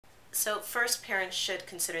So first, parents should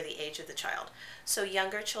consider the age of the child. So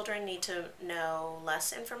younger children need to know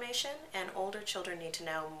less information, and older children need to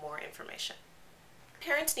know more information.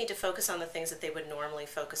 Parents need to focus on the things that they would normally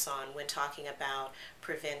focus on when talking about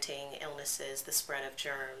preventing illnesses, the spread of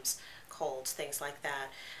germs, colds, things like that.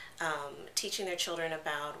 Teaching their children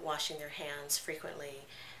about washing their hands frequently.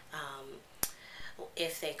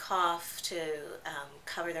 If they cough, to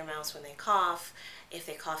cover their mouths when they cough. If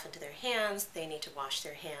they cough into their hands, they need to wash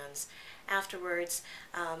their hands afterwards.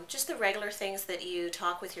 Just the regular things that you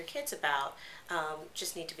talk with your kids about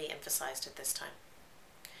just need to be emphasized at this time.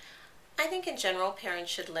 I think in general,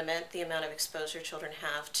 parents should limit the amount of exposure children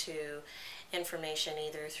have to information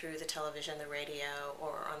either through the television, the radio,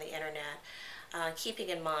 or on the internet, keeping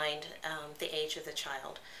in mind the age of the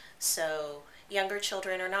child. So younger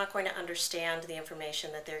children are not going to understand the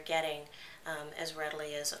information that they're getting as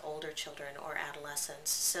readily as older children or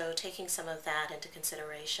adolescents. So taking some of that into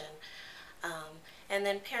consideration. And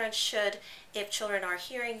then parents should, if children are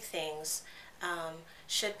hearing things,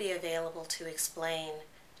 should be available to explain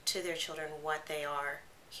to their children what they are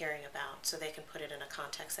hearing about so they can put it in a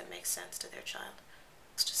context that makes sense to their child.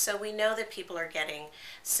 So we know that people are getting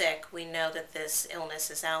sick, we know that this illness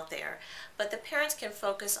is out there, but the parents can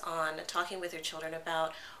focus on talking with their children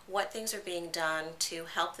about what things are being done to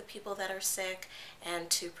help the people that are sick and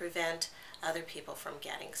to prevent other people from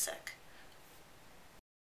getting sick.